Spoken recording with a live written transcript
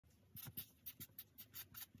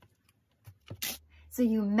So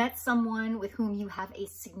you met someone with whom you have a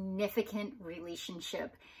significant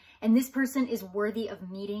relationship, and this person is worthy of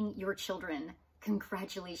meeting your children.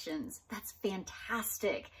 Congratulations, that's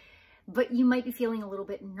fantastic. But you might be feeling a little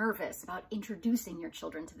bit nervous about introducing your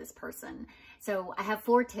children to this person. So I have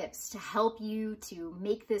 4 tips to help you to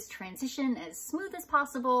make this transition as smooth as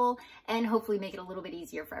possible and hopefully make it a little bit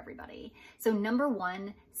easier for everybody. So number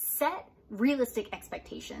 1, set realistic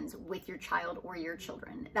expectations with your child or your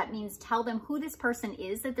children. That means tell them who this person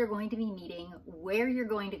is that they're going to be meeting, where you're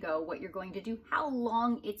going to go, what you're going to do, how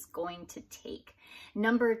long it's going to take.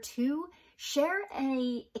 Number 2, share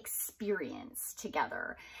an experience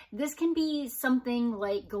together. This can be something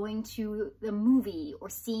like going to the movie or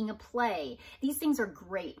seeing a play. These things are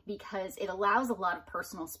great because it allows a lot of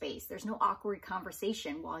personal space. There's no awkward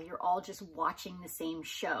conversation while you're all just watching the same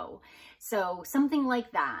show. So something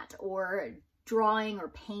like that, or drawing or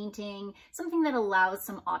painting, something that allows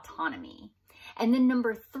some autonomy. And then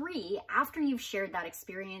number 3, after you've shared that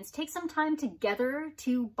experience, take some time together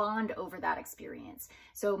to bond over that experience.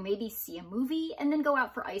 So maybe see a movie and then go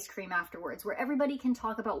out for ice cream afterwards, where everybody can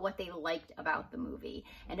talk about what they liked about the movie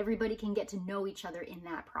and everybody can get to know each other in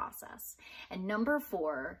that process. And number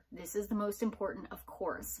 4, this is the most important, of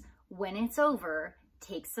course, when it's over,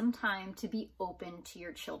 take some time to be open to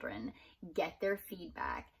your children, get their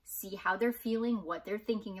feedback, see how they're feeling, what they're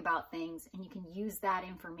thinking about things, and you can use that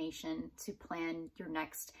information to plan your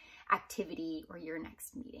next activity or your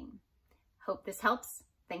next meeting. Hope this helps.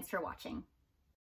 Thanks for watching.